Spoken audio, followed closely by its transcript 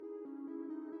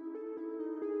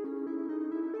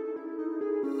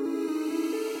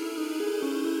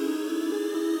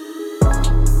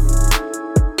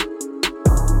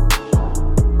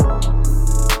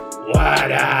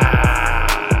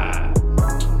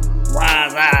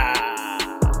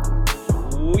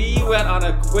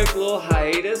a quick little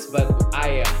hiatus, but I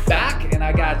am back and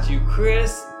I got you,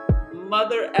 Chris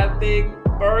Mother Effing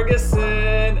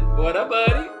Ferguson. What up,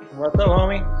 buddy? What's up,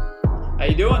 homie? How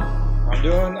you doing?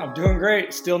 I'm doing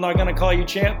great. Still not gonna call you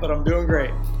champ, but I'm doing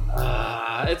great.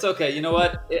 It's okay. You know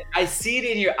what? I see it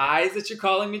in your eyes that you're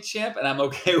calling me champ, and I'm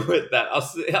okay with that.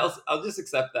 I'll just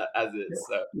accept that as is.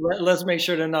 So. Let's make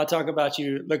sure to not talk about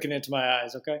you looking into my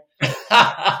eyes, okay?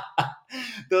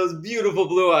 Those beautiful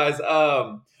blue eyes.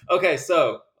 Okay,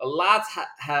 so a lot's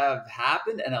have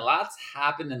happened, and a lot's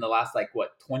happened in the last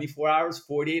 24 hours,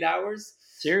 48 hours.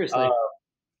 Seriously.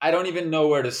 I don't even know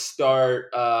where to start.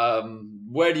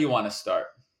 Where do you want to start?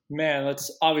 Man, let's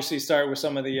obviously start with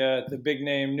some of the big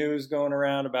name news going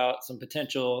around about some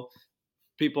potential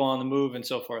people on the move and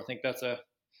so forth. I think that's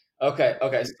Okay.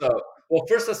 So, well,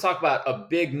 first let's talk about a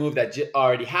big move that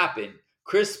already happened.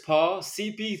 Chris Paul,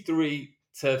 CP3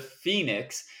 to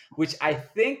Phoenix, which I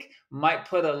think might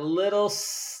put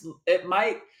it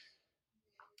might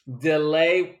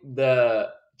delay the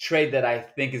trade that I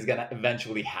think is going to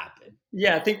eventually happen.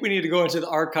 Yeah, I think we need to go into the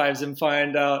archives and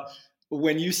find out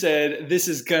when you said this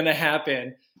is going to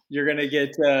happen, you're going to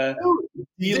get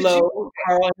D'Lo,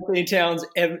 Karl Anthony Towns,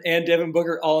 and Devin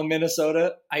Booker all in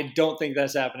Minnesota. I don't think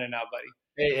that's happening now, buddy.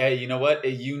 Hey, you know what?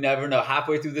 You never know.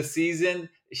 Halfway through the season,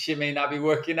 shit may not be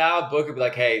working out. Booker be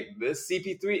like, hey, this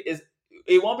CP3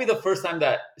 it won't be the first time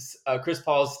that Chris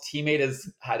Paul's teammate has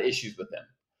had issues with him.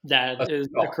 That is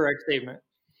a correct statement.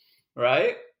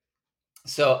 Right?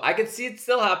 So I could see it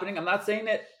still happening. I'm not saying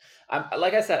it.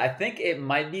 Like I said, I think it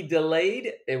might be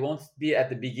delayed. It won't be at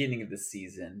the beginning of the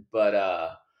season.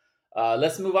 But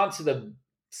let's move on to the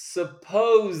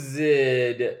supposed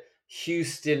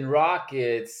Houston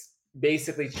Rockets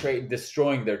basically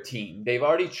destroying their team. They've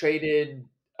already traded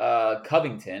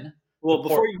Covington. Well,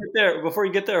 before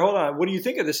you get there, hold on. What do you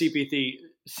think of the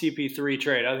CP3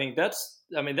 trade? I think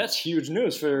that's huge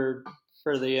news for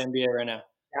the NBA right now.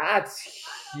 That's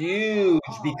huge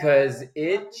because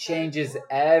it changes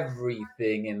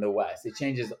everything in the West. It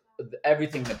changes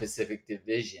everything in the Pacific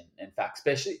Division. In fact,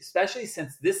 especially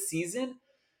since this season,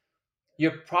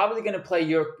 you're probably going to play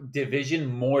your division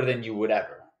more than you would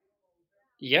ever.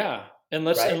 Yeah, and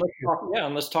let's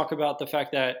talk about the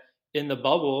fact that in the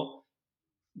bubble,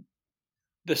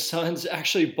 the Suns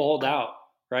actually balled out,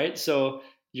 right? So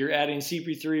you're adding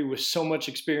CP3 with so much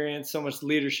experience, so much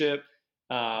leadership.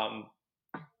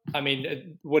 I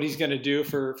mean, what he's going to do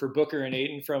for Booker and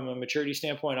Ayton from a maturity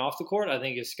standpoint off the court, I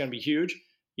think it's going to be huge.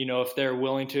 You know, if they're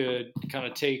willing to kind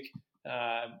of take,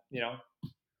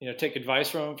 take advice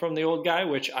from the old guy,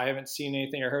 which I haven't seen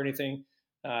anything or heard anything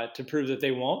to prove that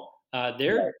they won't.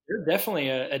 They're definitely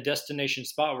a destination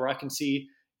spot where I can see,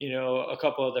 a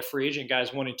couple of the free agent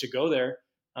guys wanting to go there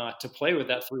to play with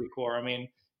that three core. I mean,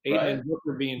 Ayton and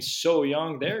Booker being so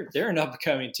young, they're an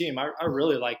up-and-coming team. I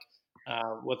really like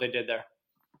what they did there.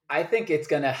 I think it's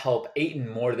going to help Ayton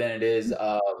more than it is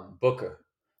Booker.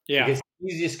 Yeah. Because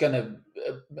he's just going to,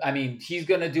 he's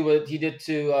going to do what he did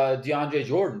to DeAndre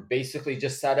Jordan. Basically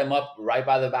just set him up right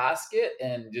by the basket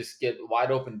and just get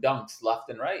wide open dunks left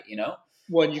and right,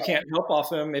 Well, you can't help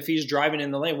off him. If he's driving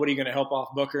in the lane, what are you going to help off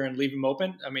Booker and leave him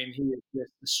open? I mean, he is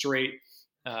just straight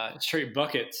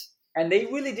buckets. And they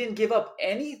really didn't give up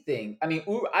anything. I mean,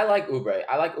 I like Oubre.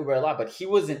 I like Oubre a lot, but he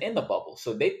wasn't in the bubble.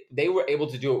 So they were able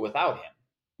to do it without him.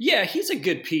 Yeah, he's a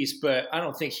good piece, but I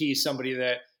don't think he's somebody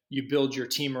that you build your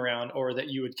team around or that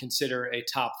you would consider a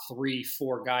top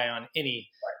 3-4 guy on any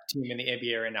team in the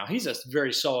NBA right now. He's a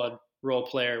very solid role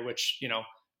player, which,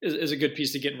 is a good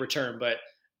piece to get in return. But,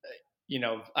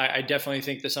 I definitely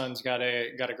think the Suns got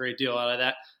a great deal out of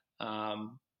that.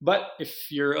 But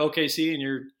if you're OKC and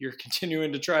you're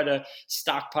continuing to try to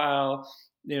stockpile,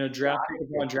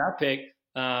 draft pick,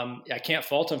 I can't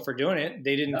fault them for doing it.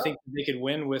 They didn't think they could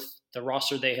win with the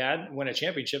roster they had, win a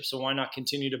championship. So why not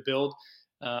continue to build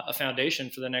a foundation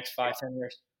for the next 5-10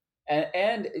 years?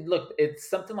 And look, it's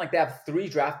something like they have 3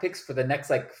 draft picks for the next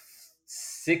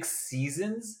 6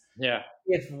 seasons. Yeah.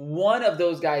 If one of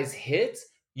those guys hits,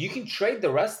 you can trade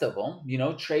the rest of them,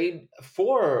 trade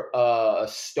for a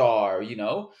star,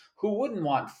 who wouldn't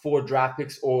want 4 draft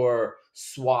picks or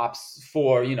swaps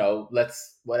for,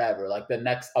 the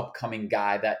next upcoming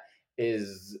guy that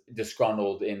is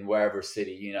disgruntled in wherever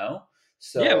city,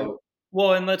 So yeah.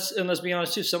 Well, and let's be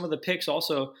honest too. Some of the picks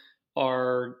also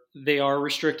are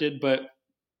restricted, but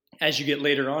as you get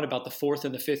later on, about the 4th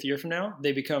and the 5th year from now,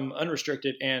 they become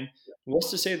unrestricted. And what's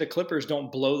to say the Clippers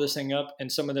don't blow this thing up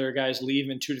and some of their guys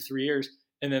leave in 2 to 3 years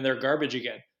and then they're garbage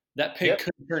again? That pick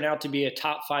could turn out to be a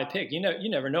top 5 pick. You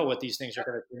never know what these things are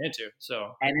going to turn into.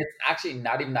 So, and it's actually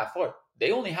not even that far.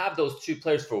 They only have those 2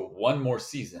 players for one more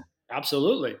season.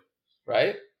 Absolutely.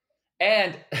 right?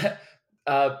 And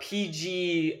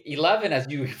PG-11, as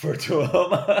you refer to him.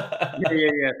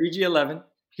 Yeah. PG-11.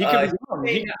 He could be gone.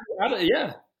 He He could be out of,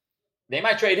 yeah. they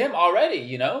might trade him already,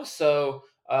 you know. So,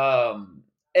 and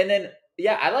then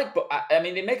yeah, I like. I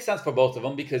mean, it makes sense for both of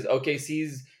them because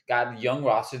OKC's got a young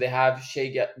roster. They have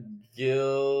Shea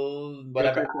Gill,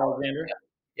 whatever. Gilchrist Alexander.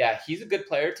 Yeah, he's a good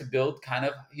player to build. Kind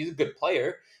of, he's a good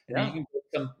player, and then you Yeah. can put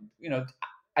some. You know,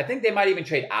 I think they might even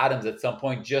trade Adams at some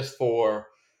point just for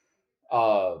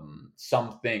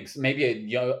some things, maybe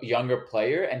a younger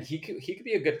player, and he could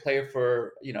be a good player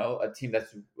for a team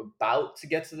that's about to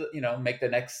get to the make the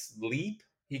next leap.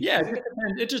 Yeah, He's a good.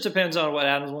 it just depends on what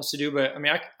Adams wants to do. But I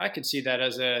mean, I could see that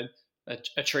as a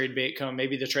trade bait come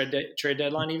maybe the trade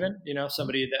deadline even.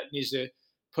 Somebody that needs to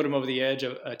put him over the edge.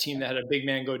 A team that had a big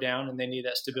man go down and they need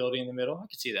that stability in the middle. I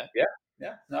could see that. Yeah,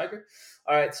 yeah, no, I agree.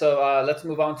 All right, so let's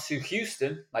move on to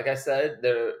Houston. Like I said,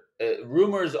 the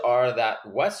rumors are that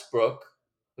Westbrook,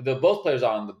 the both players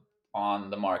are on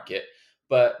the market,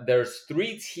 but there's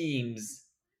three teams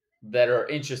that are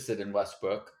interested in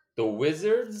Westbrook: the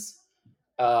Wizards,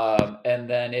 and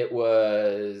then it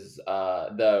was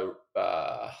the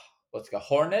what's it called,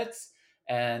 Hornets,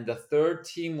 and the third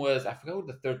team was, I forgot who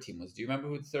the third team was. Do you remember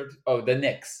who the third? Oh, the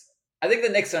Knicks. I think the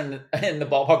Knicks are in the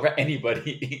ballpark for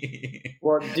anybody.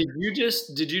 Well, did you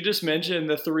just mention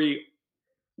the three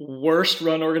worst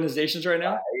run organizations right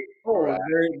now? Oh, Right.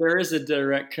 there is a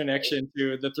direct connection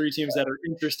to the three teams that are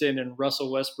interested in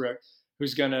Russell Westbrook,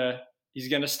 he's gonna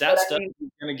But stat I stuff. mean,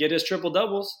 He's gonna get his triple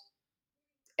doubles.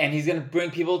 and he's gonna bring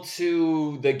people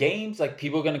to the games. Like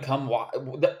people are gonna come watch.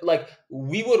 Like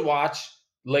we would watch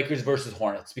Lakers versus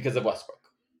Hornets because of Westbrook.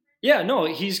 Yeah, no,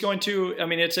 he's going to. I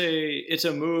mean, it's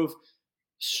a move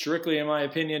strictly, in my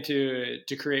opinion,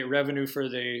 to create revenue for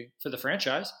the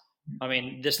franchise. I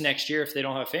mean, this next year, if they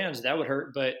don't have fans, that would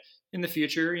hurt. But in the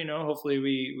future, hopefully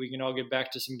we can all get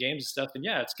back to some games and stuff. And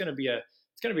yeah, it's gonna be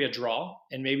a draw,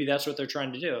 and maybe that's what they're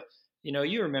trying to do.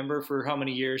 You remember for how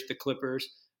many years the Clippers,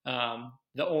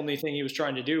 the only thing he was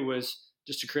trying to do was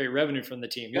just to create revenue from the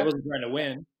team. He Yeah, wasn't trying to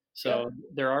win. yeah, So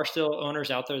there are still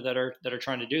owners out there that are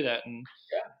trying to do that, and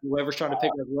yeah. whoever's trying to pick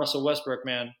up Russell Westbrook,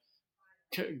 man,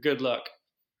 good luck.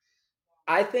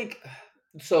 I think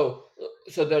so.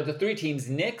 So the three teams.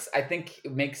 Knicks, I think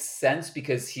it makes sense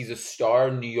because he's a star.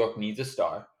 New York needs a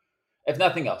star. If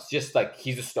nothing else, just like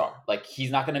he's a star. Like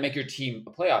he's not going to make your team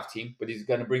a playoff team, but he's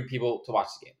going to bring people to watch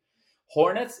the game.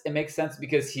 Hornets, it makes sense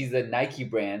because he's a Nike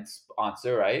brand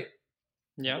sponsor, right?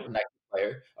 Yeah, Nike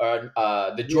player, or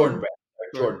the Jordan Jordan. brand, or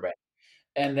Jordan. Jordan brand.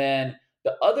 And then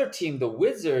the other team, the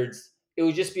Wizards, it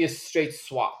would just be a straight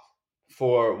swap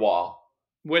for Wall,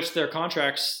 Which their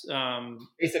contracts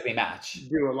basically match.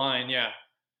 do align. Yeah.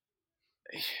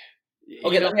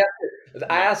 Okay, You know, let me ask you.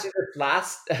 I asked you this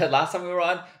last time we were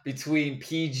on between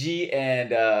PG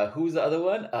and who's the other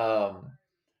one?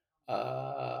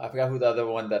 I forgot who the other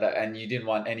one and you didn't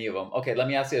want any of them. Okay, let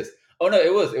me ask you this. Oh no,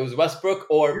 it was Westbrook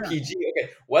or yeah. PG.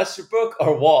 Okay, Westbrook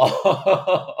or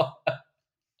Wall.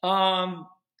 Um,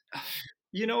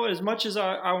 you know what? As much as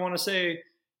I want to say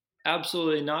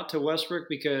absolutely not to Westbrook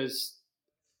because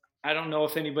I don't know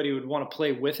if anybody would want to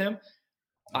play with him.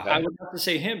 I Okay. would have to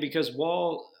say him because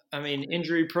Wall, I mean,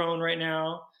 injury prone right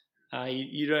now.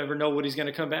 You don't ever know what he's going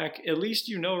to come back. At least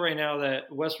you know right now that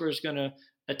Westbrook's going to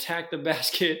attack the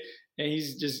basket and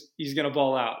he's going to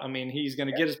ball out. I mean, he's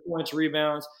going to get his points,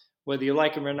 rebounds, whether you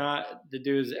like him or not. The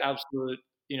dude is absolute,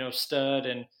 stud.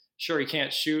 And sure, he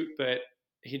can't shoot, but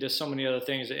he does so many other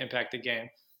things that impact the game.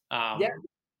 Yeah. Um,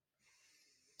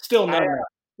 Still I none.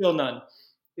 Still none.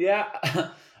 yeah.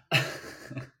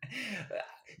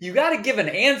 You got to give an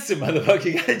answer, motherfucker.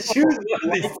 You got to choose one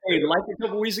of these. Hey, like a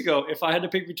couple weeks ago, if I had to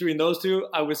pick between those two,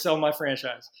 I would sell my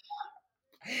franchise.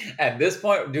 At this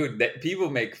point, dude, people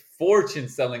make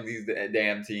fortunes selling these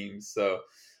damn teams. So,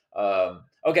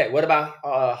 okay, what about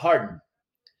Harden?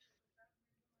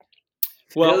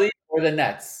 Well, Philly or the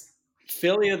Nets?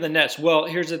 Philly or the Nets? Well,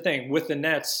 here's the thing: with the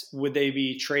Nets, would they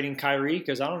be trading Kyrie?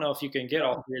 Because I don't know if you can get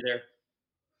all three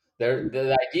there.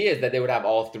 The idea is that they would have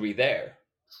all three there.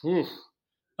 Oof.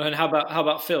 And how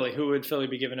about Philly? Who would Philly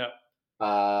be giving up?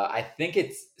 I think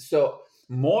it's so.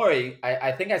 Maury,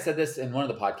 I think I said this in one of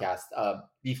the podcasts.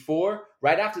 Before,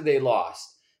 right after they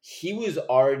lost, he was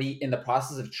already in the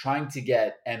process of trying to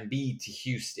get Embiid to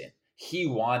Houston. He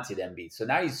wanted Embiid. So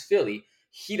now he's Philly.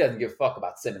 He doesn't give a fuck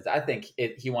about Simmons. I think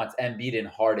he wants Embiid and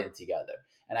Harden together.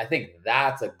 And I think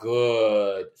that's a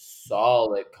good,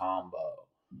 solid combo.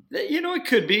 It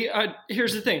could be.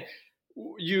 Here's the thing: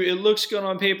 it looks good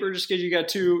on paper just because you got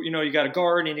two. You got a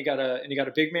guard and you got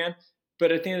a big man.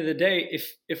 But at the end of the day,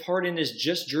 if Harden is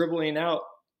just dribbling out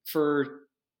for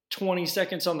 20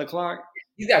 seconds on the clock.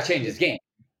 He's got to change his game.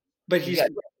 But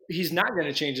he's not going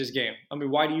to change his game. I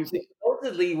mean, why do you think?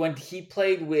 Supposedly, when he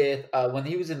played with when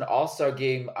he was in an All-Star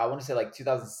game, I want to say like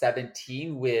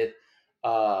 2017 with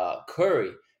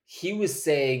Curry, he was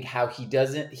saying how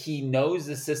he knows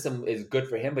the system is good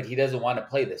for him, but he doesn't want to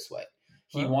play this way.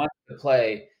 He wants to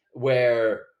play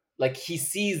where like he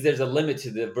sees there's a limit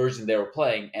to the version they were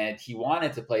playing, and he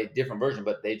wanted to play a different version,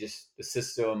 but the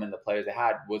system and the players they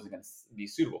had wasn't going to be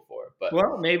suitable for it. But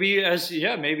maybe as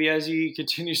he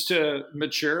continues to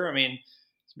mature, I mean,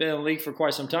 he's been in the league for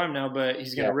quite some time now, but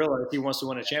he's going to realize he wants to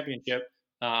win a championship.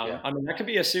 I mean, that could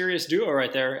be a serious duo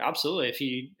right there. Absolutely, if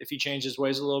he changed his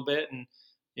ways a little bit, and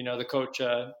the coach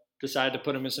decided to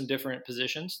put him in some different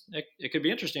positions, it could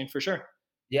be interesting for sure.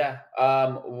 Yeah.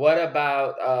 What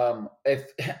about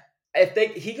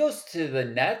if he goes to the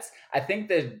Nets? I think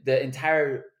the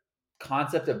entire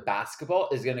concept of basketball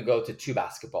is going to go to two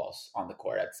basketballs on the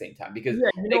court at the same time because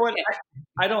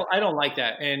I don't like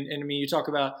that. And I mean, you talk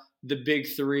about the big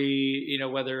three,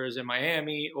 whether it was in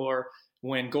Miami or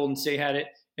when Golden State had it.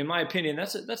 In my opinion,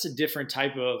 that's a different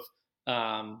type of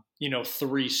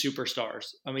three superstars.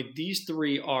 I mean, these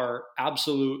three are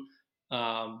absolute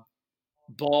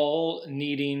ball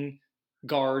needing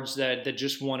guards that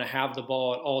just want to have the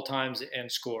ball at all times and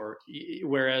score.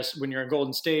 Whereas when you're in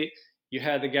Golden State, you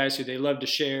had the guys who they love to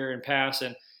share and pass,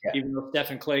 and even though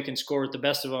Steph and Clay can score with the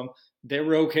best of them, they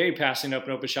were okay passing up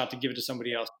an open shot to give it to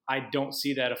somebody else. I don't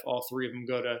see that if all three of them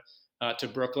go to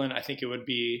Brooklyn. I think it would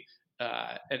be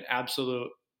an absolute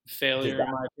failure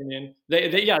in my opinion.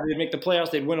 They'd make the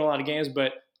playoffs, they'd win a lot of games,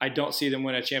 but I don't see them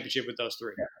win a championship with those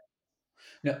three.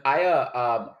 No,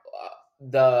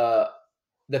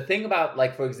 the thing about,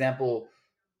 like, for example,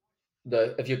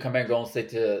 if you compare Golden State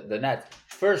to the Nets,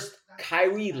 first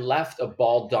Kyrie left a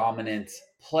ball dominant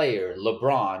player,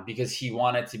 LeBron, because he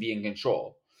wanted to be in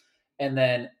control, and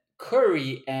then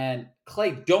Curry and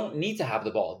Clay don't need to have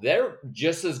the ball. They're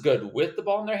just as good with the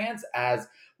ball in their hands as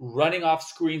running off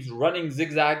screens, running,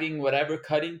 zigzagging, whatever,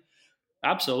 cutting.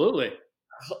 Absolutely.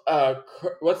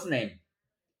 What's the name?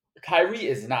 Kyrie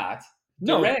is not.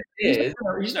 No, Durant is.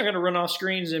 He's not going to run off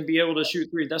screens and be able to shoot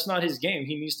three. That's not his game.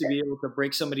 He needs to be able to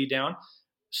break somebody down.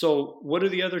 So what do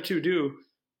the other two do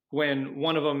when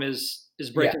one of them is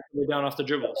breaking somebody down off the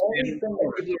dribbles? The only thing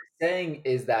that people are saying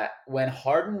is that when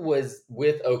Harden was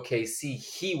with OKC,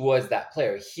 he was that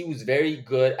player. He was very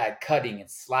good at cutting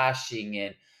and slashing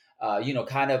and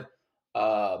kind of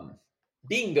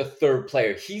being the third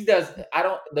player.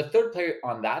 The third player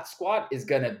on that squad is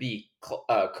gonna be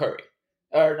Curry.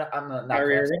 Or I'm not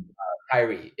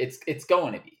Kyrie. It's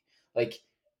going to be like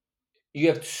you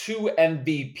have two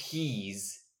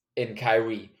MVPs in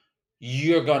Kyrie.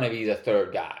 You're going to be the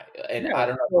third guy, and I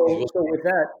don't know. So with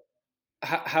that,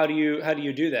 how do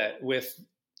you do that with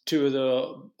two of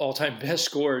the all-time best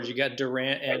scorers? You got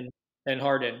Durant and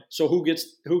Harden. So who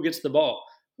gets the ball?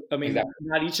 I mean,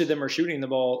 not each of them are shooting the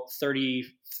ball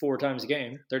 34 times a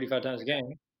game, 35 times a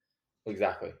game.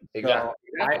 Exactly. So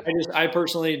I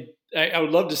personally, I would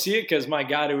love to see it because my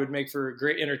God, it would make for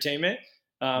great entertainment.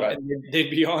 And they'd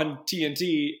be on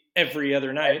TNT every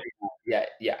other night. Yeah,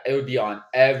 it would be on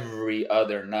every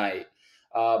other night.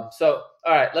 So,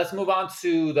 all right, let's move on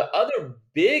to the other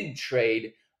big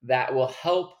trade that will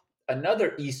help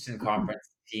another Eastern Conference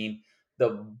team. The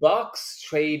Bucks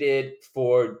traded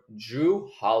for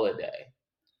Jrue Holiday.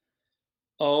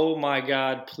 Oh my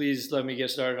God! Please let me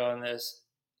get started on this.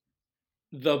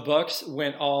 The Bucks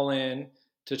went all in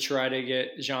to try to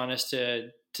get Giannis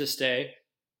to stay,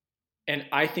 and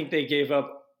I think they gave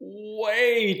up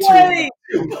way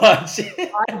too much.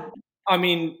 I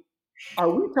mean, are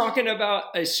we talking about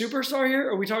a superstar here?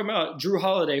 Or are we talking about Jrue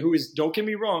Holiday, who is, don't get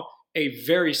me wrong, a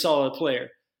very solid player?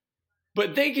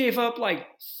 But they gave up like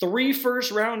 3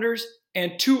 first-rounders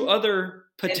and 2 other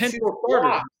potential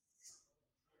starters.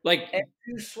 And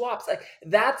 2 swaps. Like,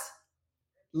 that's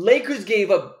Lakers gave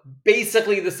up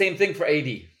basically the same thing for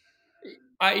AD.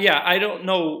 I don't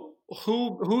know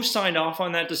who signed off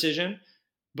on that decision,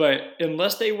 but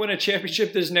unless they win a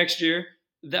championship this next year,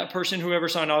 that person, whoever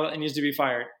signed off, needs to be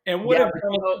fired. And what if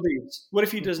he leaves? What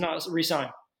if he does not resign?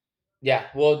 Yeah,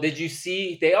 well, did you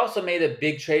see? They also made a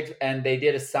big trade, and they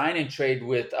did a sign-and trade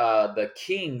with the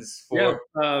Kings for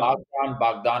Bogdan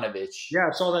Bogdanovic. Yeah,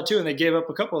 I saw that too, and they gave up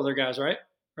a couple other guys, right?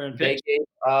 They gave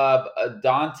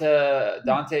Dante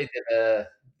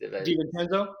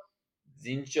DiVincenzo,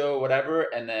 Zincho, whatever,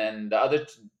 and then the other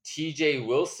TJ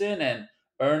Wilson and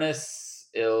Ernest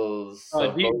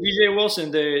DJ Wilson,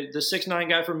 the 6'9"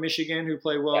 guy from Michigan who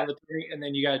played well in the tournament, and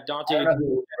then you got Dante.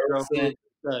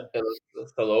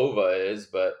 Silova is,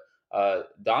 but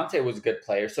Dante was a good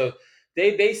player. So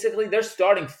they basically their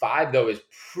starting five though is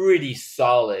pretty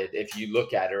solid if you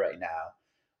look at it right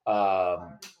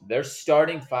now. Their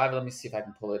starting five. Let me see if I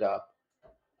can pull it up.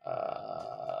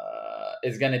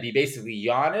 Is going to be basically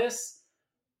Giannis,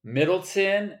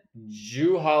 Middleton,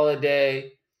 Drew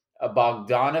Holiday,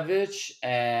 Bogdanovich,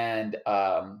 and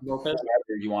Lopez.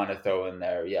 whoever you want to throw in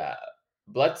there. Yeah,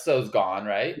 Bledsoe's gone,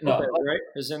 right? No, Lopez, right?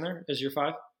 Is in there? Is your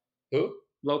 5? who?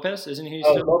 Lopez? Isn't he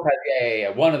Oh, still? Lopez. Yeah.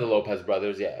 One of the Lopez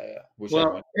brothers. Yeah.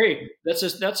 Whichever one. Well, hey, that's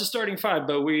a starting 5,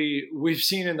 but we've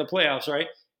seen in the playoffs, right?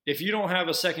 If you don't have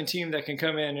a second team that can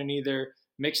come in and either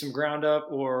make some ground up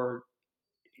or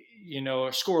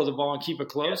score the ball and keep it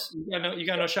close, you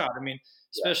got no shot. I mean,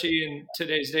 especially in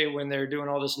today's day when they're doing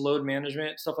all this load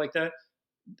management stuff like that.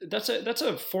 That's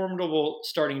a formidable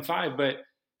starting 5, but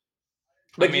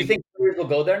do you think players will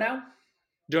go there now?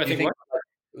 Do I think what?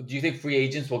 Do you think free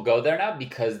agents will go there now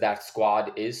because that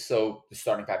squad is the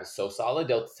starting 5 is so solid?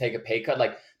 They'll take a pay cut.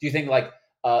 Like, do you think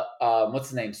what's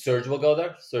his name? Serge will go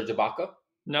there? Serge Ibaka?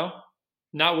 No,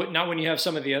 not when you have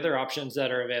some of the other options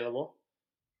that are available.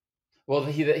 Well,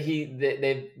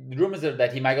 the rumors are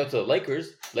that he might go to the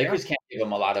Lakers. Lakers can't give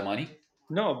him a lot of money.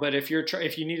 No, but if you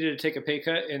needed to take a pay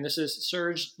cut, and this is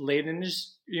Serge late in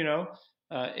his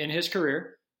in his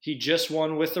career, he just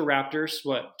won with the Raptors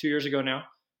 2 years ago now,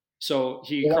 so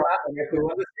he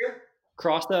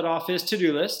crossed that off his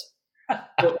to-do list.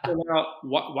 So now,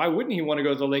 why wouldn't he want to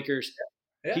go to the Lakers?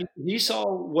 Yeah. He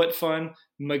saw what fun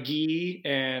McGee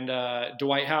and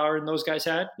Dwight Howard and those guys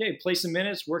had. Yeah, play some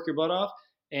minutes, work your butt off,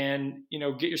 and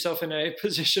get yourself in a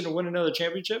position to win another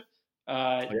championship.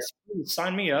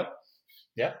 Sign me up.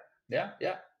 Yeah.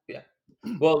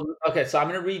 Well, okay, so I'm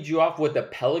going to read you off what the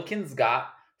Pelicans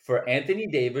got for Anthony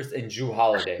Davis and Drew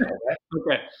Holiday.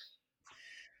 Okay.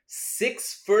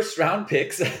 6 first-round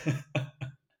picks,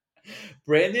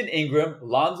 Brandon Ingram,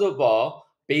 Lonzo Ball,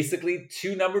 basically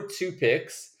 2 number 2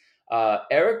 picks,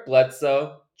 Eric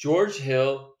Bledsoe, George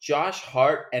Hill, Josh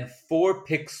Hart, and 4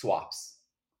 pick swaps.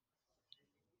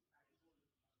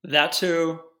 That's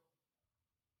who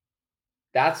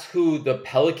the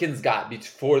Pelicans got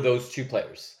for those 2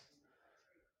 players.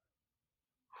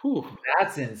 Whew.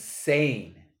 That's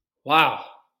insane. Wow.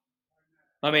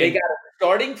 I mean, they got a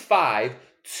starting 5,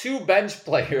 2 bench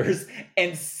players,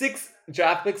 and 6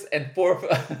 draft picks and 4.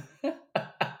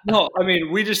 No, I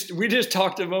mean, we just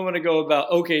talked a moment ago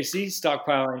about OKC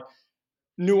stockpiling.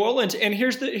 New Orleans, and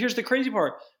here's the crazy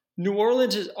part. New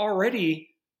Orleans is already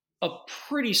a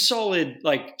pretty solid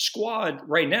squad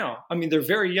right now. I mean, they're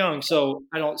very young, so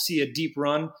I don't see a deep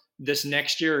run this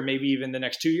next year or maybe even the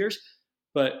next 2 years.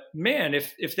 But man,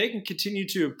 if they can continue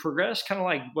to progress, kind of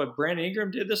like what Brandon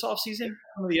Ingram did this offseason,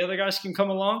 some of the other guys can come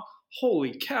along.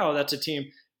 Holy cow, that's a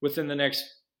team within the next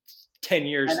 10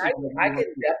 years. And I could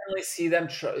definitely see them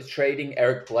trading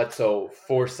Eric Bledsoe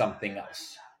for something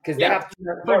else because they have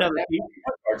point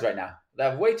guards right now. They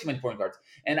have way too many point guards,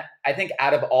 and I think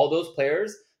out of all those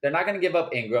players, they're not going to give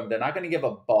up Ingram. They're not going to give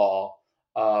up Ball.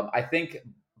 I think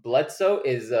Bledsoe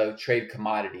is a trade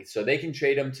commodity, so they can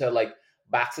trade him to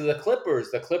back to the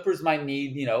Clippers. The Clippers might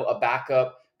need a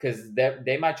backup because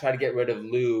they might try to get rid of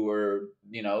Lou or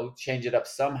change it up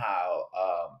somehow.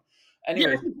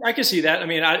 Anyway, I can see that. I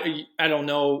mean, I don't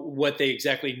know what they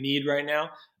exactly need right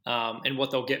now and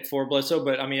what they'll get for Bledsoe,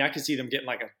 but I mean, I can see them getting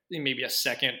maybe a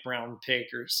second round pick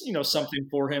or something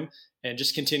for him and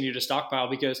just continue to stockpile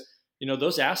because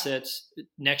those assets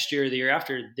next year or the year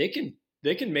after they can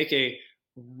make a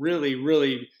really,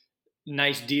 really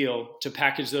nice deal to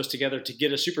package those together to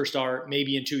get a superstar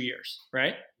maybe in 2 years,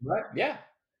 right? Right. Yeah.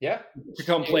 To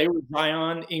come play with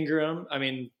Zion, Ingram. I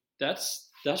mean, that's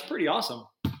pretty awesome.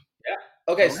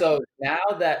 Okay, so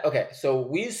so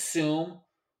we assume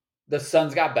the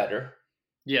Suns got better.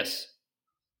 Yes.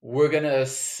 We're going to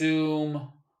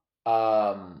assume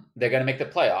they're going to make the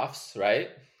playoffs, right?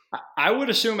 I would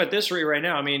assume at this rate right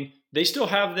now. I mean, they still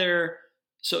have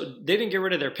so they didn't get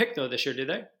rid of their pick though this year, did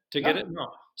they? Get it?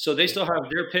 No. So they still have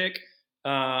their pick,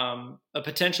 a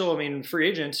potential, free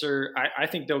agents I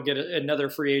think they'll get another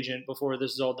free agent before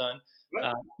this is all done.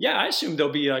 I assume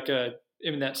they'll be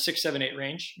in that 6, 7, 8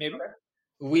 range, maybe. Okay.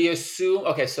 We assume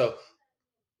so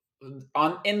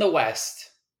in the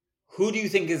West, who do you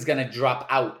think is going to drop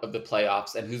out of the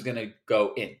playoffs and who's going to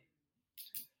go in?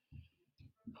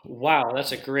 Wow,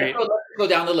 that's a great. Let's go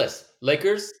down the list.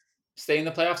 Lakers stay in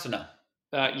the playoffs or no?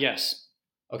 Yes.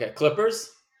 Okay, Clippers.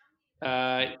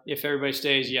 If everybody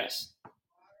stays, yes.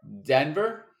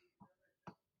 Denver.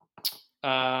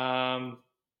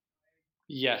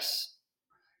 Yes.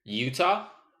 Utah.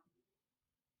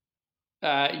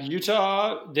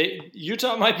 Utah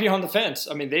might be on the fence.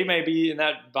 I mean, they may be in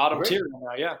that bottom tier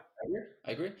now. Yeah.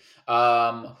 I agree.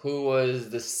 Who was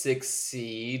the sixth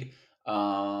seed?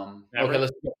 Okay,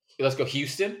 Maverick. let's go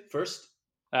Houston first.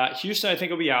 Houston, I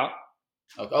think, will be out.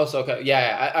 Okay. Oh, so okay,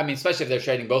 yeah. I mean, especially if they're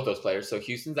trading both those players. So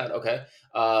Houston's out. Okay.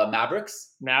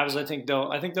 Mavericks. Mavs, I think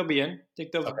they'll be in. I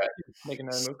think they'll Okay. make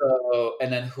another move. So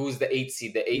and then who's the eighth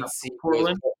seed? The Yeah. eighth seed was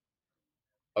Portland.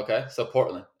 okay. So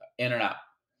Portland, in and out.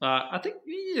 I think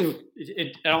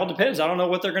it all depends. I don't know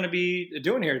what they're going to be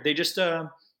doing here. They just They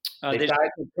they just got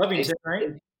Covington,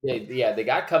 right? yeah, they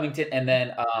got Covington, and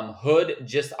then Hood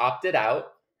just opted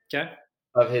out Okay.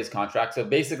 of his contract. So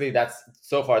basically, that's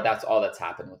so far that's all that's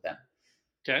happened with them.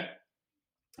 Okay.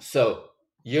 So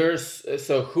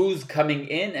so who's coming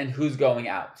in and who's going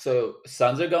out? So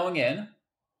Suns are going in.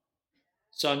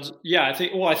 Suns. Yeah, I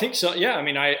think. Well, I think so. Yeah, I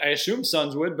mean, I assume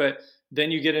Suns would, but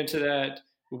then you get into that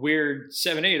weird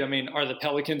 7-8. I mean, are the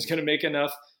Pelicans going to make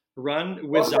enough run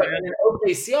with Also, Zion? and then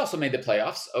OKC also made the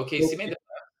playoffs. OKC made the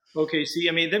OKC.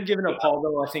 I mean, them giving up Paul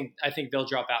though. I think they'll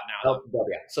drop out now. playoffs.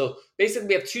 Yeah. So basically,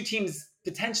 we have two teams,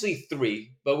 potentially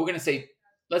three, but we're gonna say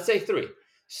let's say three.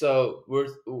 So we're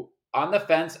on the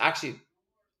fence. Actually,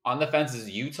 on the fence is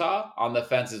Utah. On the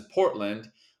fence is Portland.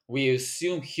 We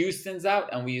assume Houston's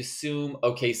out, and we assume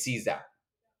OKC's out.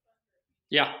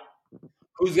 Yeah.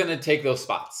 Who's gonna take those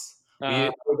spots?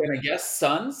 Uh, We're gonna guess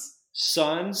Suns.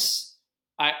 Suns.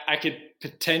 I could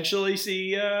potentially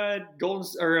see Golden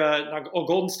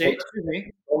State. Excuse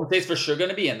me. Golden State's for sure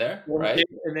gonna be in there, right?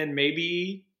 And then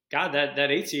maybe that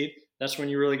 8 seed. That's when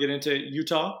you really get into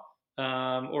Utah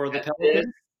or the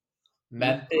Pelicans.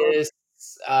 Memphis.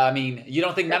 I mean, you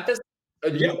don't think Memphis?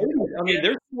 Yeah, I mean,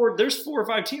 there's 4 or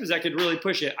 5 teams that could really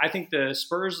push it. I think the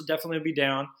Spurs definitely will be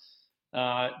down.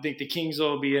 I think the Kings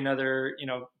will be another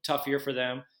tough year for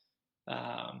them.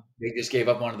 They just gave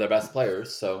up one of their best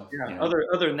players, so Yeah.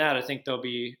 Other than that, I think they'll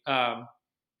be.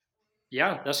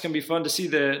 Yeah, that's gonna be fun to see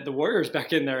the Warriors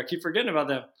back in there. I keep forgetting about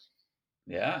them.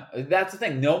 yeah, that's the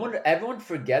thing. Everyone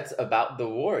forgets about the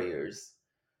Warriors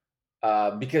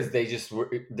because they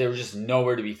were just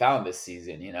nowhere to be found this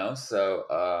season, So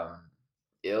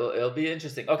it'll be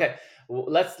interesting. Okay,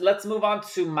 let's move on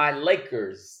to my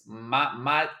Lakers,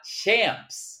 my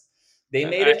champs. They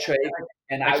made a trade,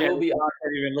 and I will be I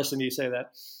can't even listen to you say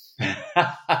that.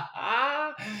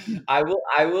 I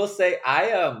will say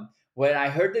when I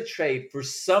heard the trade for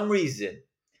some reason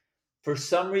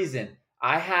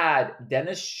I had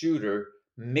Dennis Schroeder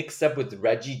mixed up with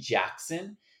Reggie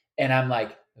Jackson, and I'm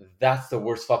like, that's the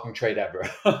worst fucking trade ever.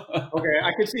 Okay,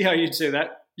 I could see how you'd say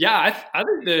that. Yeah, I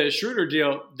think the Schroeder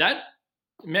deal,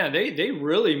 they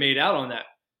really made out on that.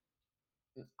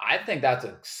 I think that's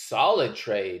a solid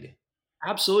trade.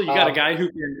 Absolutely, you got a guy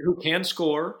who can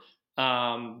score,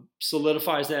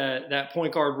 solidifies that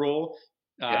point guard role,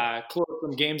 close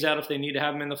some games out if they need to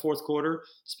have him in the fourth quarter,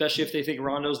 especially if they think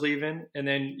Rondo's leaving, and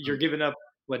then you're giving up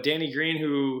Danny Green,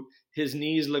 who his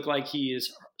knees look like he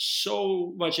is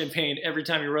so much in pain every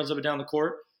time he runs up and down the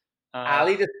court.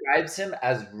 Ali describes him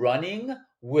as running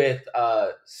with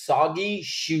soggy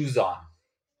shoes on.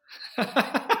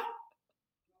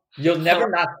 You'll never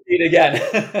not see it again.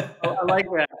 I like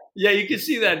that. Yeah, you can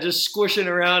see that just squishing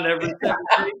around every time.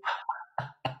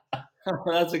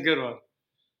 That's a good one.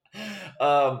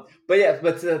 But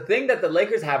the thing that the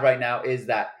Lakers have right now is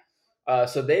that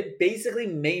so they basically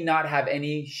may not have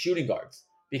any shooting guards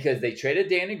because they traded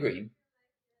Danny Green.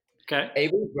 Okay.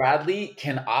 Avery Bradley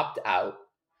can opt out,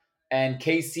 and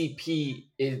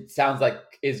KCP sounds like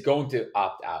is going to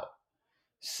opt out.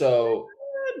 So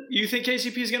you think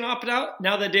KCP is going to opt out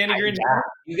now that Danny Green's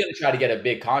he's going to try to get a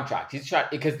big contract. He's trying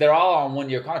because they're all on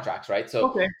 1-year contracts, right? So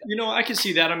okay, I can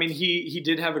see that. I mean, he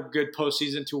did have a good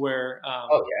postseason to where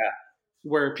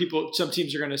where some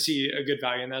teams are going to see a good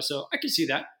value in that. So I can see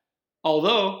that.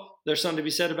 Although there's something to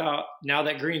be said about now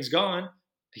that Green's gone,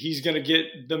 he's going to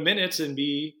get the minutes and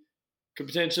could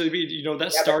potentially be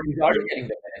that's starting. He's already getting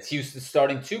the minutes. He was the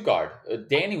starting 2 guard.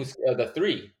 Danny was the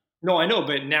 3. No, I know,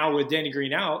 but now with Danny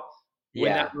Green out,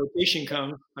 when that rotation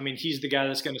comes, I mean, he's the guy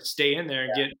that's going to stay in there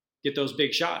and get those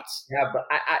big shots. Yeah, but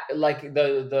I like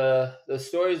the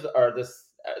stories are this.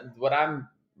 What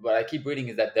I keep reading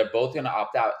is that they're both going to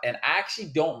opt out, and I actually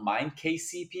don't mind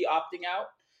KCP opting out.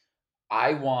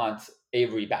 I want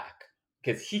Avery back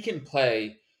because he can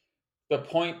play the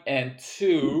point and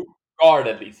 2 guard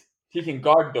at least. He can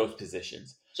guard those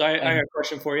positions. So I got a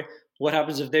question for you. What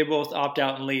happens if they both opt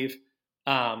out and leave?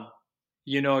 A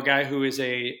guy who is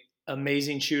a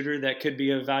amazing shooter that could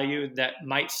be of value that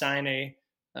might sign a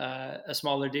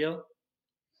smaller deal.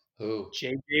 Who?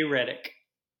 JJ Redick.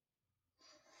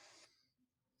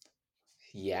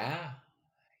 Yeah.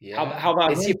 How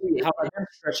about him? How about him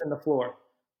stretching the floor?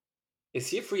 Is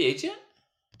he a free agent?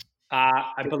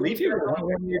 I believe he was on a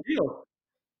 1 year deal.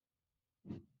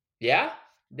 Yeah,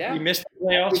 He yeah. missed the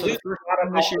playoffs You for lose the first a lot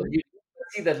time this year.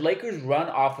 see, the Lakers run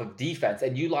off of defense,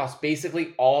 and you lost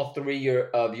basically all three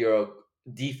of your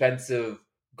defensive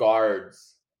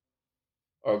guards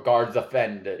or guards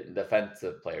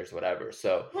defensive players, whatever.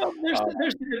 So, Well, uh,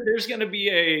 there's going to be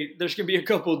a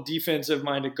couple defensive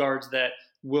minded guards that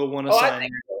will want to oh, I sign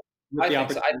think so. with I the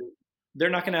think so. opportunity. They're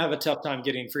not going to have a tough time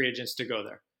getting free agents to go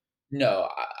there. No,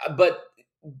 but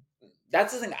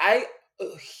that's the thing.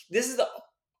 This is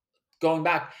going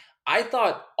back. I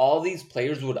thought all these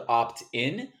players would opt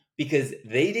in because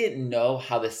they didn't know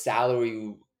how the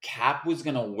salary cap was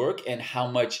going to work and how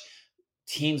much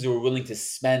teams were willing to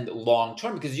spend long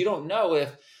term, because you don't know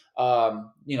if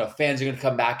fans are going to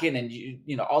come back in,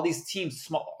 and all these teams,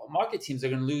 small market teams, are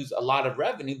going to lose a lot of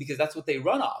revenue because that's what they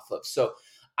run off of. So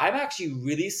I'm actually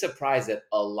really surprised that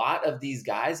a lot of these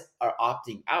guys are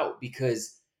opting out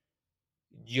because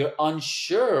you're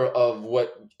unsure of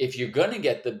what if you're going to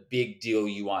get the big deal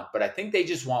you want. But I think they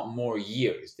just want more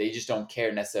years. They just don't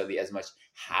care necessarily as much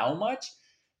how much.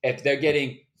 If they're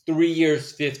getting 3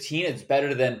 years 15, it's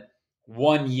better than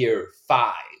 1 year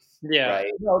 5, Yeah,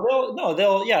 right?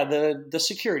 they'll yeah, the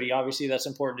security, obviously that's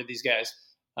important to these guys.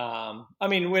 I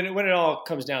mean, when it all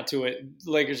comes down to it,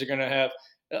 the Lakers are going to have.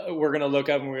 We're going to look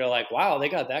up and we're like, wow, they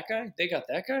got that guy, they got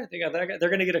that guy, they got that guy. They're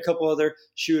going to get a couple other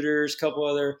shooters, couple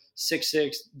other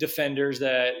 6'6" defenders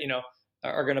that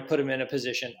are going to put them in a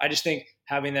position. I just think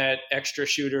having that extra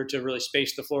shooter to really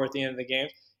space the floor at the end of the game,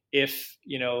 if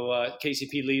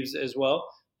KCP leaves as well.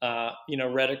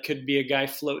 Reddick could be a guy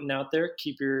floating out there.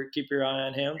 Keep your eye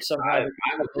on him. Somehow,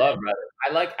 I would love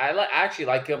Reddick. I actually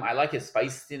like him. I like his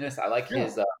feistiness. I like yeah.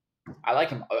 his. I like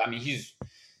him. I mean,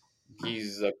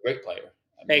 he's a great player.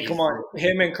 I mean, Hey, come on,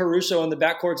 him and Caruso in the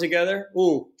backcourt together.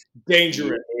 Ooh,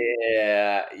 dangerous.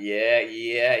 Yeah. And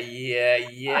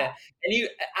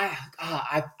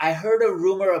I heard a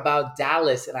rumor about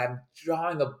Dallas, and I'm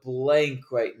drawing a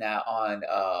blank right now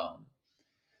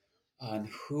on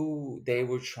who they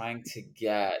were trying to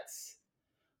get.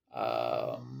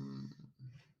 Um, I'm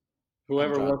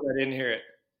Whoever drawing. was, I didn't hear it.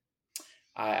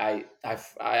 I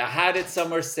had it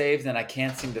somewhere saved, and I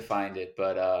can't seem to find it.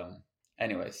 But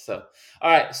anyways, so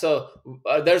all right. So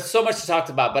there's so much to talk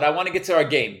about, but I want to get to our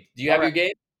game. Do you All have right. your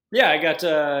game? Yeah, I got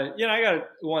I got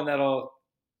one that'll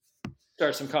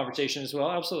start some conversation as well.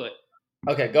 Absolutely.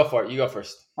 Okay, go for it. You go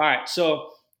first. All right. So,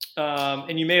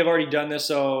 and you may have already done this,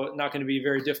 so not going to be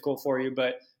very difficult for you.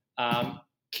 But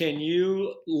can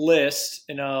you list,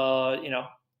 and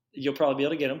you'll probably be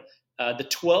able to get them, the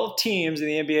 12 teams in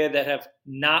the NBA that have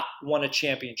not won a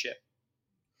championship?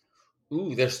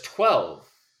 Ooh, there's 12.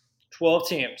 12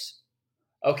 teams.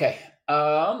 Okay.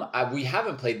 We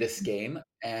haven't played this game,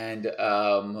 and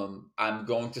I'm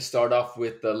going to start off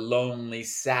with the lonely,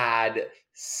 sad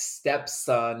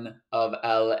stepson of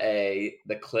LA,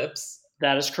 the Clips.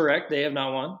 That is correct. They have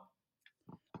not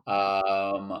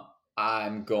won.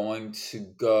 I'm going to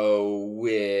go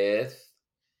with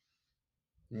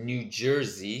New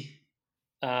Jersey.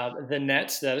 The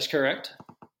Nets. That is correct.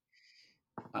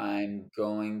 I'm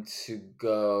going to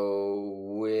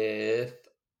go with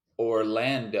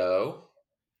Orlando.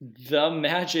 The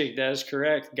Magic. That is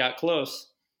correct. Got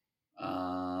close.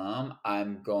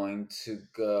 I'm going to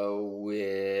go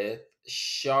with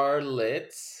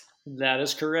Charlotte. That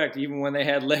is correct. Even when they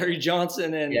had Larry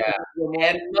Johnson and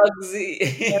Muggsy.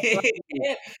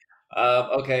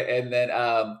 Okay, and then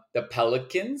the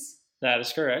Pelicans. That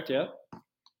is correct. Yeah.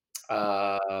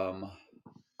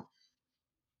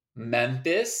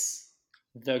 Memphis.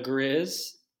 The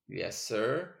Grizz. Yes,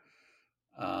 sir.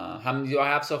 How many do I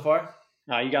have so far?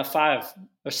 You got 5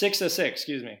 or 6 of 6.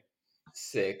 Excuse me.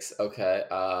 6. Okay.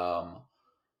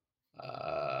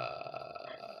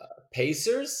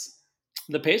 Pacers.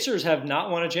 The Pacers have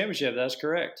not won a championship. That's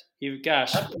correct.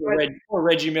 Gosh, poor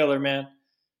Reggie Miller, man.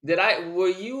 Were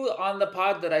you on the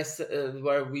pod that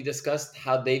where we discussed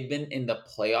how they've been in the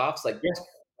playoffs like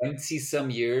 20 some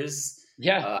years?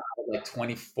 Yeah, like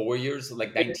 24 years,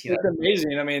 like 19. It's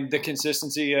amazing. I mean, the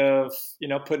consistency of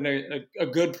putting a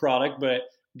good product, but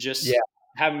just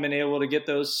haven't been able to get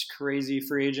those crazy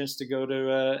free agents to go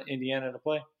to Indiana to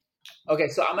play. Okay,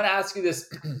 so I'm going to ask you this.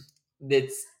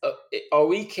 Are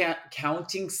we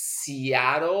counting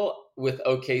Seattle with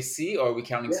OKC, or are we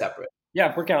counting separate?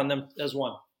 Yeah, we're counting them as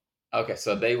one. Okay,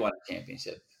 so they won a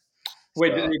championship.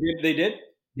 Wait, they did?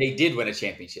 They did win a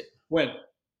championship. When?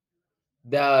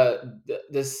 The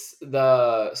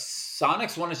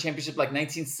Sonics won a championship like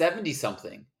 1970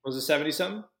 something. Was it 70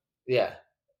 something? Yeah.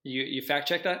 You fact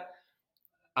check that?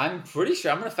 I'm pretty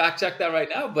sure. I'm going to fact check that right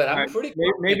now, but All I'm right. pretty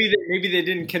Maybe confident. maybe they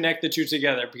didn't connect the two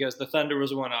together because the Thunder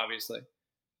was one, obviously.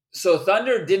 So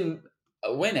Thunder didn't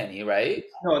win any, right?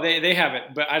 No, they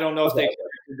haven't, but I don't know if Okay. they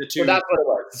connected the So two. that's what it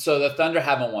was. So the Thunder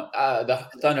haven't won. The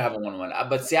Thunder haven't won one,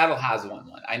 but Seattle has won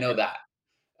one. I know that.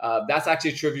 That's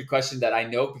actually a trivia question that I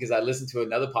know because I listened to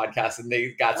another podcast and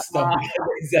they got stumped because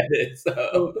they said it. So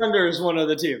So, the Thunder is one of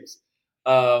the teams.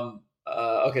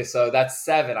 okay, so that's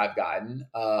 7 I've gotten.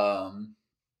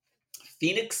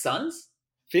 Phoenix Suns,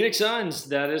 Phoenix Suns,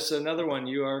 that is another one.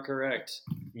 You are correct.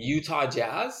 Utah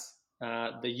Jazz,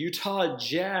 The Utah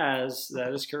Jazz,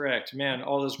 that is correct. Man,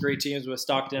 all those great teams with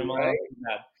Stockton, Malone.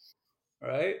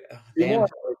 right? Two more.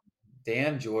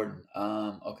 Damn Jordan.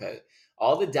 Okay.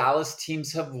 All the Dallas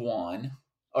teams have won,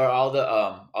 or all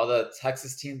the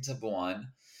Texas teams have won.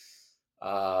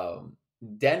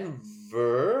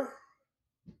 Denver.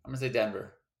 I'm gonna say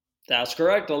Denver. That's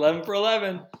correct. 11 for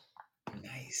 11.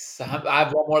 Nice. I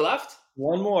have one more left.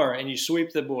 One more, and you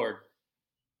sweep the board.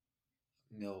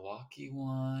 Milwaukee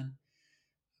won.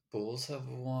 Bulls have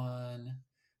won.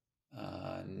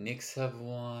 Knicks have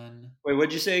won. Wait,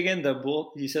 what'd you say again? The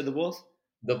Bull? You said the Bulls?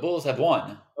 The Bulls have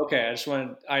won. Okay,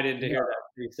 I didn't hear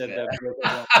that. You said Yeah. that. Bulls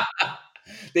had won.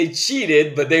 They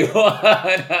cheated, but they won.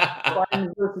 If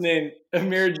I'm listening,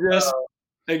 Amir just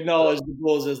acknowledged the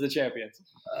Bulls as the champions.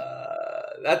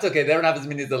 That's okay. They don't have as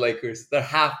many as the Lakers. They're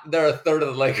a third of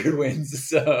the Lakers wins.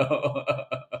 So,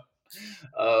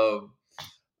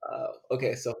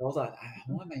 okay. So hold on.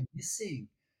 What am I missing?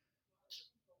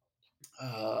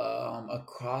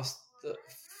 Across the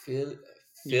Philly.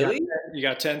 You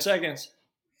got 10 seconds.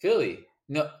 Philly.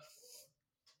 No.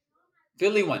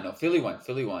 Philly won. No, Philly won.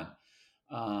 Philly won.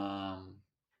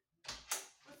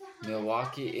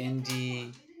 Milwaukee,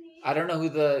 Indy. I don't know who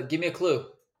the. Give me a clue.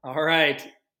 All right.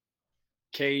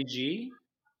 KG.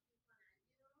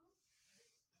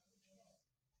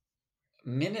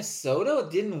 Minnesota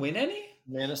didn't win any?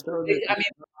 Minnesota. I mean,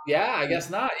 yeah, I guess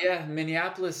not. Yeah,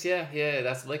 Minneapolis. Yeah,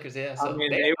 that's the Lakers. Yeah, so I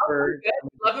mean, they were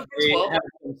 11 for they 12. had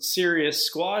some serious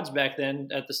squads back then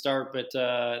at the start, but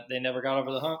they never got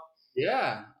over the hump.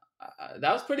 Yeah,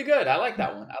 that was pretty good. I like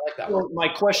that one. So my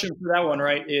question for that one,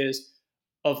 right, is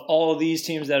of all of these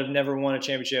teams that have never won a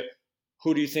championship,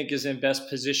 who do you think is in best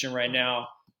position right now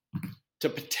to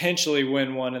potentially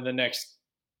win one in the next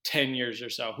 10 years or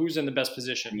so? Who's in the best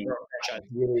position for a franchise?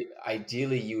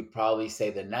 Ideally, you would probably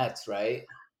say the Nets, right?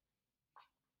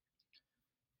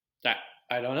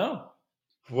 I don't know.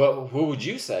 Who would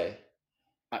you say?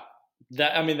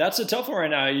 That's a tough one right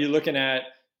now. You're looking at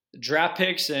draft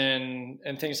picks and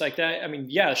things like that. I mean,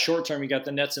 yeah, short term you got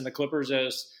the Nets and the Clippers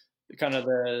as kind of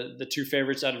the two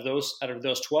favorites out of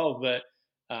those 12, but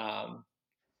I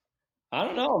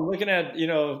don't know. I'm looking at,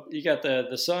 you got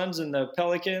the Suns and the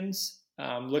Pelicans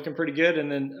looking pretty good,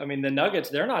 and then I mean the Nuggets,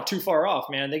 they're not too far off,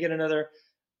 man. They get another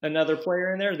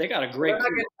player in there. They got a great. They're not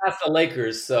getting past the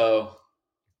Lakers, so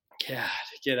God,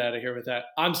 get out of here with that.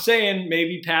 I'm saying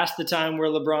maybe past the time where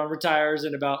LeBron retires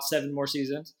in about 7 more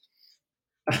seasons.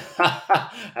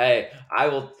 Hey, I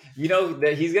will. You know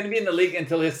that he's going to be in the league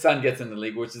until his son gets in the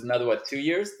league, which is another 2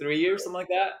 years, 3 years, something like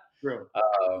that. True.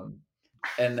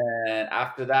 And then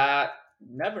after that,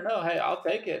 never know. Hey, I'll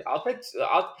take it. I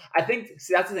think.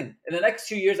 See, that's the thing. In the next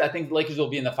 2 years, I think the Lakers will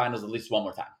be in the finals at least one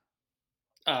more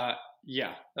time.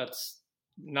 Yeah, that's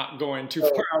not going too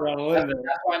far out on a limb.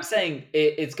 That's why I'm saying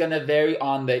it's going to vary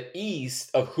on the East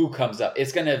of who comes up.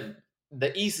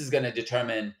 The East is going to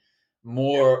determine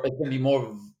more. It's going to be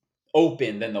more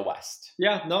open than the West.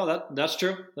 Yeah, no, that's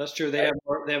true. That's true. They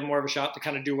have more of a shot to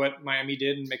kind of do what Miami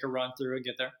did and make a run through and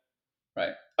get there.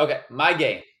 Right. Okay. My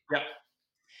game. Yep.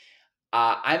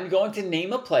 I'm going to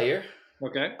name a player.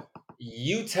 Okay.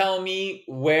 You tell me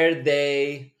where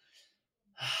they.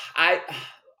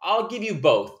 I'll give you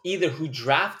both. Either who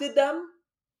drafted them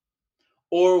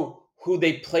or who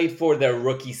they played for their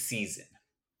rookie season.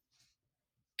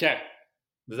 Okay.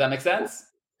 Does that make sense?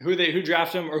 Who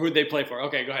draft them or who they play for?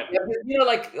 Okay, go ahead. Yeah,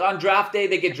 like on draft day,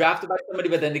 they get drafted by somebody,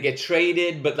 but then they get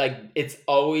traded. But like it's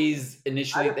always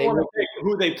initially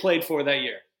who they played for that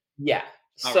year. Yeah.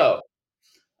 All so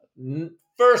right.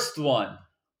 First one,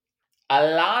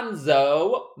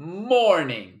 Alonzo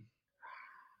Mourning.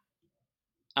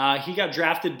 He got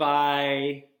drafted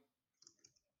by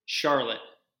Charlotte.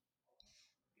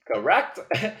 Correct.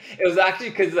 It was actually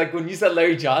because, like, when you said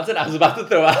Larry Johnson, I was about to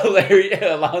throw out Larry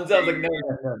Alonzo. I was like,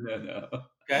 no.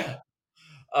 Okay.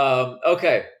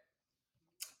 Okay.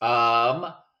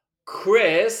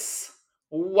 Chris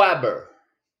Webber.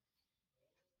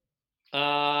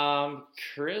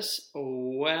 Chris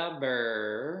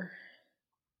Webber.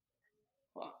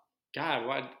 God,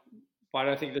 what? Why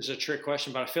do I think this is a trick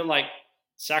question? But I feel like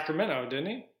Sacramento, didn't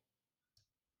he?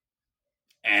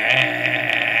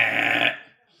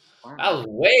 That was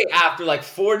way after like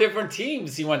 4 different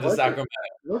teams he went to Was Sacramento.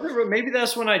 maybe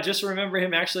that's when I just remember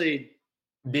him actually.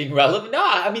 Being relevant? No,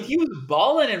 I mean he was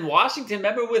balling in Washington.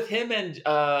 Remember with him and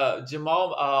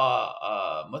Jamal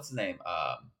what's his name?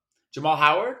 Jamal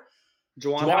Howard?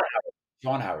 Juwan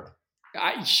Juwan Howard. Howard. Juwan Howard.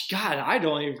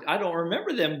 I don't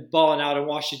remember them balling out in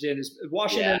Washington.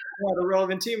 Washington had a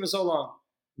relevant team for so long.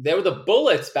 They were the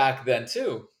Bullets back then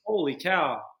too. Holy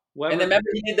cow! And then remember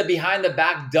he did the behind the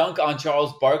back dunk on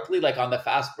Charles Barkley, like on the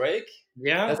fast break.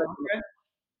 Yeah. That's okay.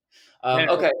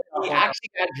 He actually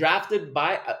got drafted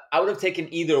by. I would have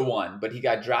taken either one, but he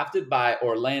got drafted by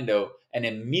Orlando and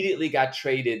immediately got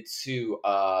traded to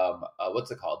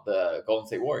what's it called? The Golden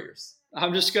State Warriors.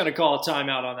 I'm just gonna call a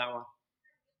timeout on that one.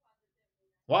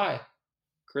 Why?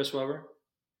 Chris Webber.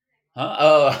 Huh?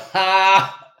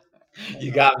 Oh,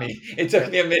 you got me. It took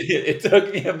me a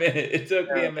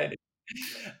minute.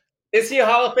 Is he a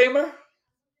Hall of Famer?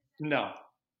 No.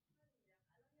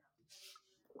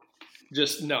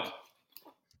 Just no.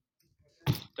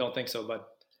 Don't think so, bud.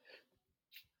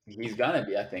 He's gonna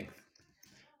be, I think.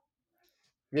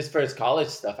 Just for his college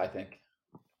stuff, I think.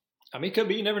 I mean, could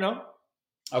be. You never know.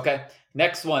 Okay.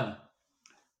 Next one.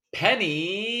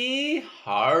 Penny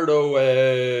Hardaway.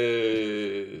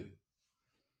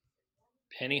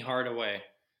 Penny Hardaway.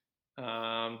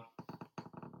 I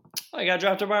got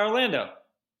drafted by Orlando.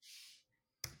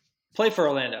 Play for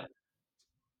Orlando.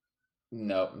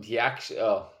 No, he actually.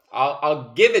 Oh,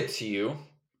 I'll give it to you.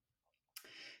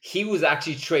 He was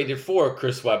actually traded for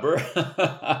Chris Webber.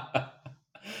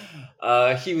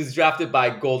 He was drafted by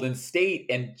Golden State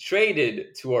and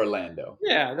traded to Orlando.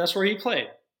 Yeah, that's where he played.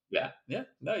 Yeah.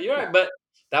 No, you're right, but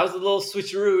that was a little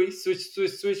switcheroo.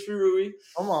 Switcheroo.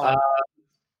 Come on.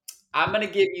 I'm gonna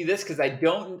give you this because I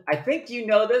think you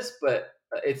know this, but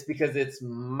it's because it's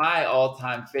my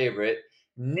all-time favorite.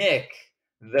 Nick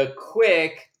the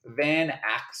Quick Van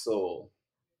Axel.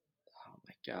 Oh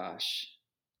my gosh.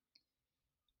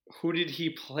 Who did he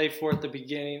play for at the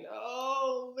beginning?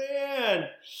 Oh man.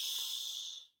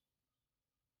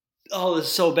 Oh, this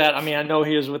is so bad. I mean, I know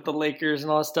he was with the Lakers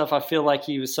and all that stuff. I feel like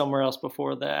he was somewhere else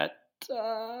before that.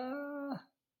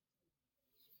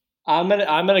 I'm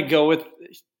gonna go with,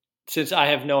 since I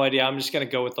have no idea, I'm just gonna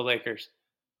go with the Lakers.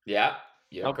 Yeah,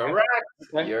 you're correct.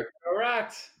 Okay. You're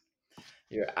correct.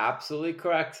 You're absolutely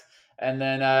correct. And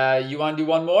then you want to do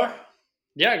one more?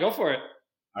 Yeah, go for it.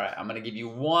 All right, I'm going to give you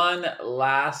one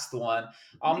last one.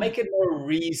 I'll make it more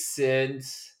recent.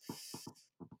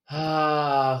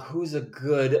 Who's a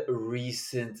good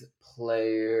recent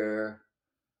player?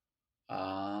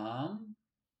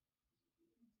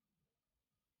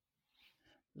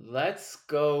 Let's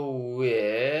go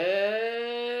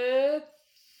with...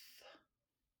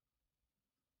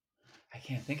 I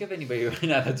can't think of anybody right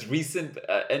now that's recent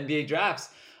NBA drafts.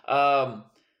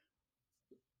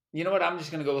 You know what? I'm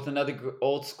just going to go with another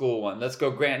old school one. Let's go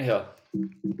Grant Hill.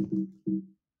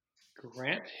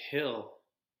 Grant Hill.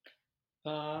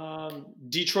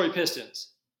 Detroit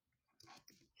Pistons.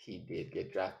 He did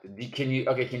get drafted. Can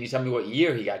you tell me what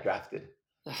year he got drafted?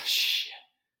 Oh, shit.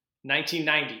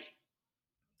 1990.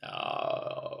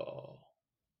 No.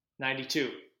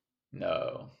 92.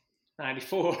 No.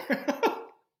 94.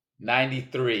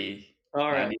 93.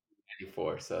 All right.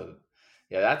 94. So,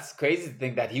 yeah, that's crazy to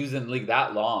think that he was in the league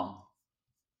that long.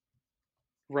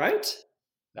 Right?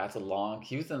 That's a long.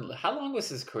 He was in. How long was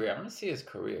his career? I want to see his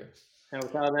career. And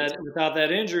without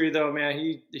that injury, though,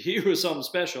 man, he was something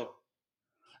special.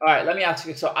 All right, let me ask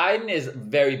you. So Aiden is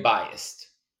very biased.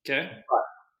 Okay. But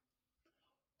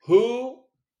who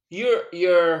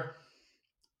you're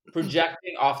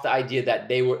projecting off the idea that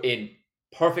they were in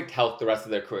perfect health the rest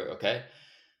of their career, okay?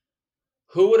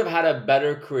 Who would have had a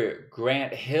better career?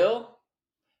 Grant Hill,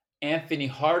 Anthony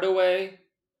Hardaway,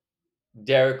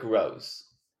 Derrick Rose.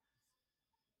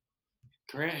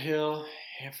 Grant Hill,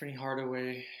 Anthony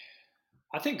Hardaway.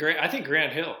 I think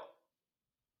Grant Hill.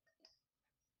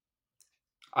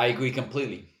 I agree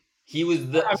completely. He was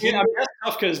the. I mean, that's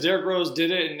tough because Derrick Rose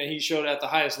did it and he showed at the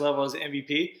highest level as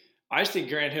MVP. I just think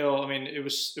Grant Hill. I mean, it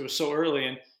was so early,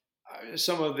 and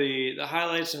some of the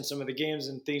highlights and some of the games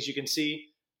and things you can see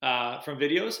from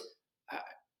videos,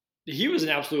 he was an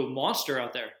absolute monster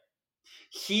out there.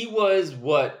 He was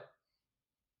what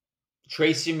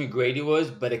Tracy McGrady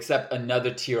was, but except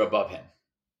another tier above him.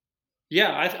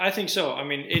 Yeah, I think so. I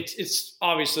mean, it's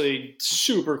obviously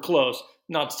super close.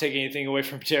 Not to take anything away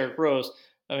from Derrick Rose.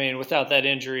 I mean, without that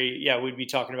injury, yeah, we'd be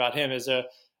talking about him as a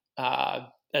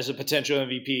potential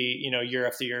MVP, year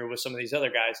after year with some of these other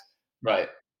guys. Right.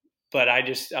 but I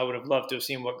would have loved to have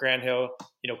seen what Grant Hill,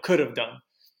 could have done.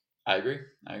 I agree.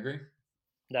 That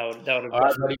would have All right,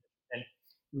 definitely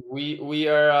buddy. We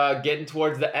are getting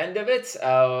towards the end of it.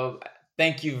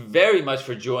 Thank you very much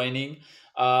for joining.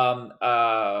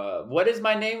 What is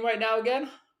my name right now again?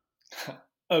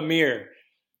 Amir.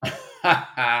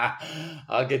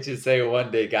 I'll get you to say it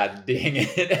one day. God dang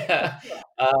it.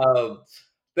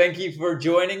 Thank you for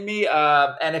joining me.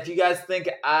 And if you guys think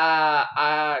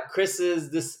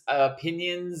Chris's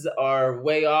opinions are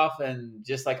way off, and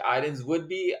just like Aiden's would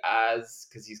be, as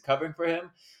because he's covering for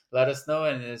him, let us know.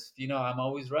 And if I'm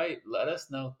always right, let us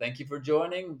know. Thank you for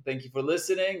joining. Thank you for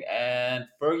listening. And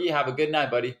Fergie, have a good night,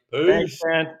 buddy. Thanks, Peace.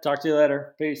 man. Talk to you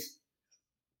later. Peace.